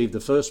received the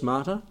first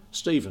martyr,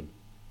 Stephen,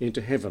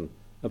 into heaven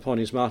upon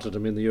his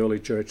martyrdom in the early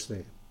church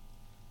there.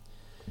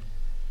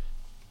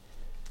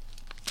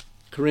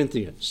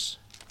 Corinthians.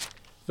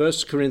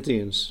 1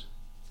 Corinthians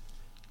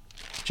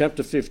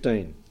chapter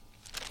 15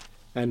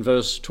 and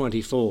verse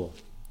 24.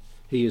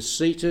 He is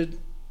seated.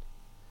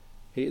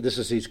 This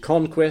is his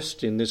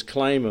conquest in this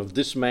claim of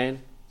this man.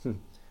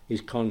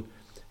 He's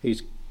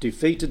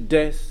defeated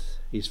death.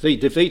 He's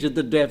defeated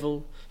the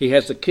devil. He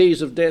has the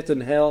keys of death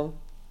and hell.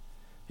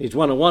 He's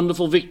won a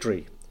wonderful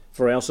victory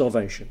for our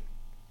salvation.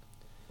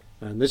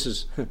 And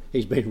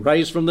he's been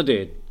raised from the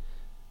dead.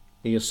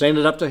 He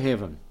ascended up to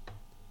heaven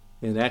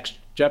in Acts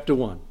chapter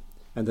 1.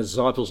 And the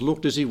disciples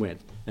looked as he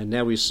went, and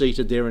now he's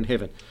seated there in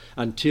heaven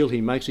until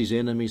he makes his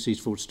enemies his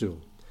footstool.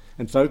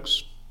 And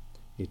folks,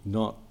 it's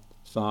not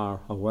far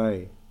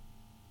away.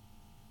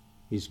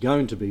 He's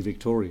going to be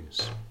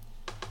victorious.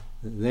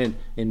 And then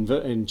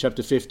in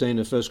chapter 15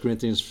 of 1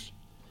 Corinthians,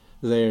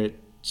 there it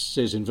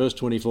says in verse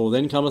 24,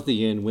 "Then cometh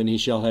the end, when he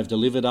shall have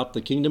delivered up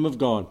the kingdom of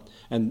God,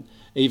 and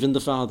even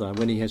the Father,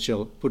 when he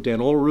shall put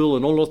down all rule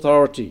and all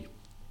authority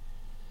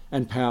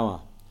and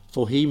power.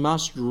 For he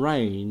must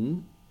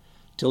reign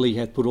till he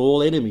hath put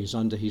all enemies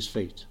under his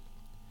feet.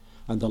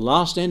 And the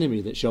last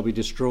enemy that shall be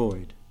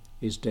destroyed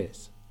is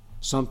death."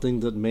 Something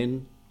that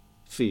men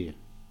fear,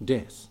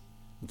 death.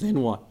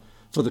 Then what?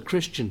 For the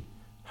Christian,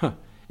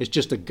 it's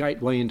just a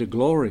gateway into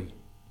glory,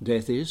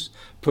 death is.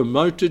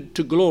 Promoted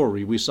to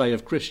glory, we say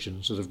of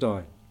Christians that have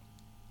died.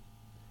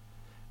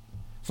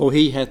 For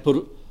he hath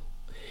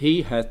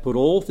put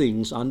all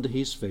things under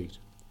his feet.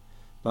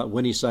 But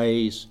when he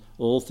says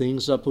all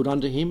things are put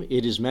under him,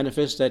 it is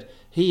manifest that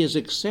he is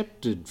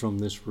accepted from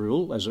this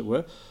rule, as it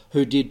were,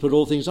 who did put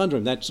all things under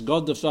him. That's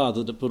God the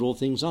Father that put all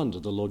things under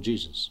the Lord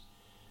Jesus.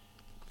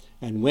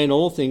 And when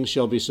all things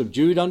shall be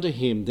subdued unto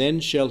him, then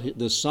shall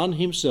the Son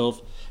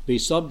himself be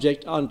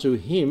subject unto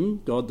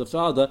him, God the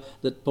Father,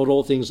 that put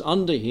all things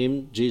under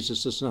him,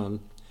 Jesus the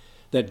Son,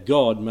 that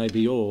God may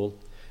be all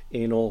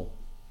in all.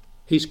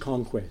 His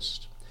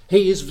conquest.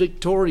 He is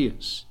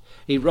victorious.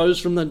 He rose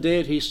from the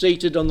dead. He's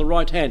seated on the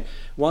right hand.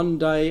 One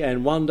day,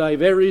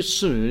 very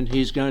soon,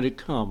 he's going to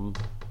come,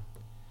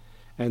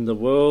 and the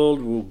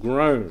world will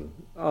groan.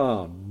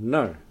 Oh,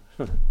 no.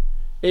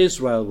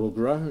 Israel will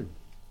groan.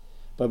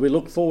 But we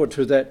look forward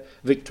to that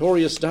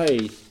victorious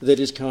day that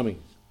is coming.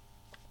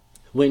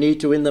 We need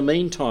to, in the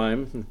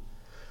meantime,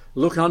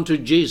 look unto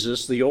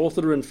Jesus, the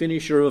author and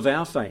finisher of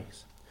our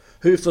faith,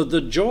 who for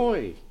the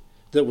joy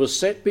that was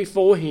set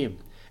before him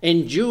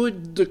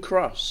endured the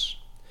cross,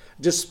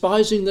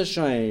 despising the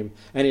shame,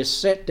 and is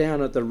set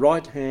down at the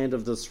right hand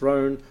of the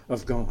throne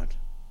of God.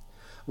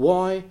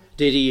 Why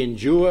did he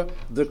endure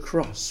the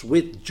cross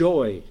with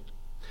joy?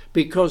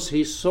 Because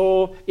he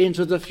saw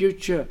into the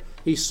future.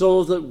 He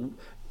saw that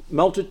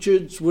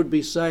multitudes would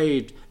be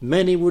saved.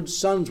 Many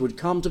sons would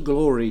come to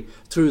glory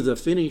through the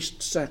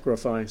finished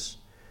sacrifice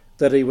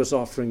that he was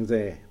offering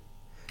there,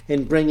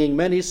 in bringing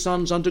many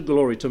sons unto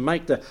glory, to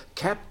make the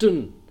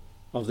captain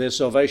of their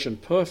salvation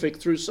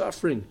perfect through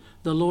suffering,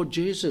 the Lord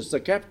Jesus, the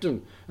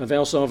captain of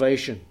our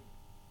salvation.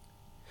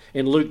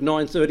 In Luke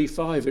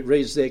 9:35 it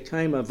reads, "There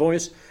came a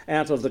voice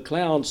out of the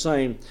cloud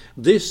saying,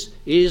 This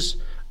is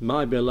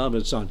my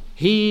beloved Son.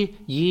 Hear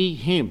ye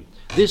him."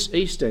 This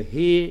Easter,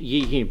 hear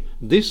ye him.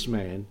 This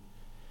man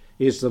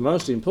is the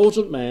most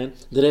important man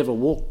that ever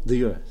walked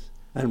the earth,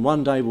 and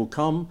one day will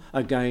come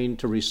again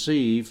to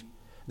receive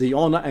the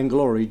honour and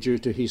glory due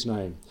to his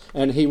name,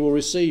 and he will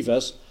receive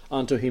us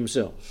unto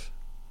himself.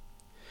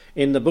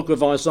 In the book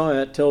of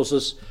Isaiah, it tells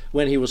us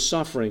when he was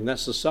suffering,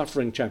 that's the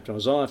suffering chapter,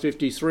 Isaiah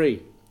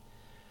 53,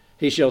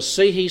 he shall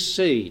see his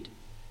seed.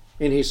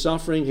 In his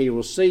suffering, he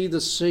will see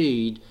the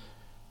seed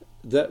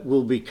that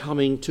will be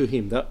coming to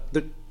him,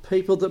 the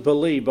people that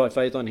believe by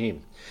faith on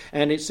him.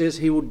 And it says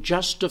he will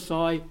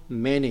justify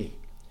many.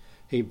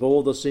 He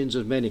bore the sins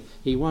of many.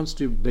 He wants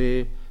to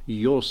bear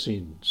your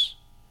sins.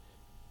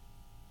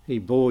 He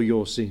bore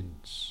your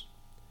sins.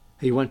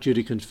 He wants you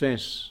to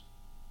confess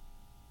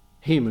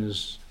him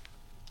as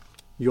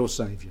your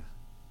Saviour.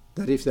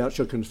 That if thou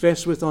shalt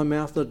confess with thy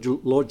mouth the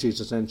Lord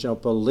Jesus, and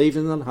shalt believe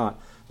in thine heart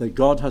that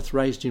God hath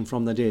raised him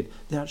from the dead,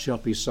 thou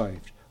shalt be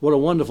saved. What a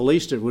wonderful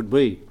Easter it would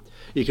be.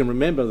 You can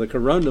remember the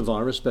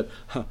coronavirus,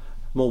 but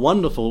more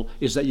wonderful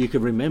is that you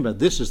can remember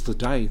this is the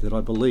day that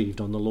I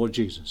believed on the Lord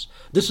Jesus.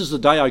 This is the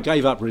day I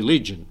gave up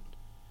religion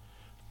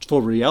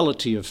for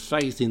reality of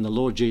faith in the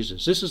Lord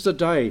Jesus. This is the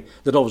day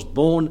that I was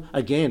born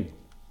again.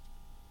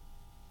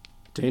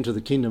 To enter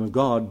the kingdom of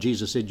God,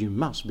 Jesus said you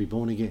must be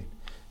born again.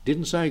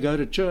 Didn't say go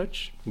to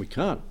church. We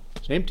can't.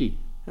 It's empty.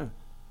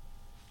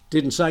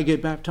 Didn't say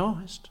get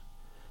baptized.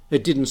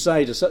 It didn't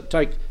say to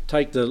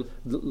take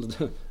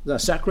the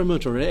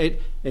sacrament, or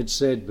it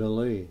said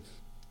believe.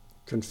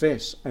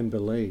 Confess and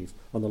believe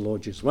on the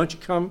Lord Jesus. Won't you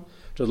come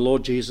to the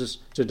Lord Jesus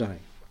today?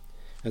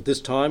 At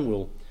this time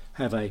we'll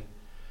have a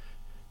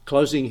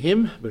closing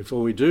hymn.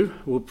 Before we do,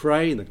 we'll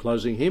pray, and the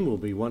closing hymn will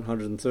be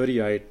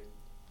 138,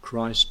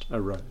 Christ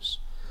Arose.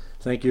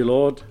 Thank you,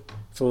 Lord,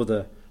 for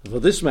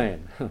this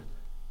man,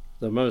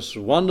 the most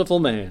wonderful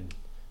man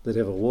that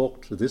ever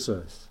walked this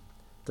earth,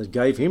 that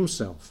gave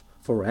himself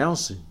for our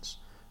sins,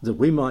 that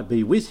we might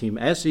be with him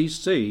as his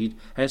seed,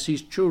 as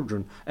his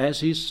children,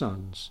 as his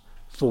sons,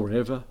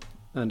 forever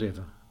and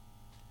ever,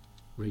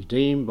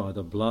 redeemed by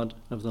the blood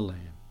of the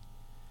Lamb.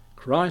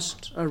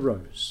 Christ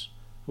arose.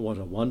 What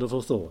a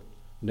wonderful thought.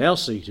 Now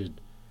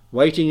seated,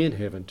 waiting in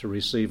heaven to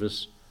receive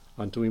us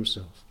unto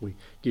himself. We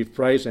give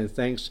praise and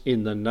thanks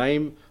in the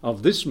name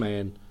of this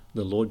man,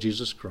 the Lord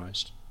Jesus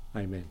Christ.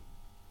 Amen.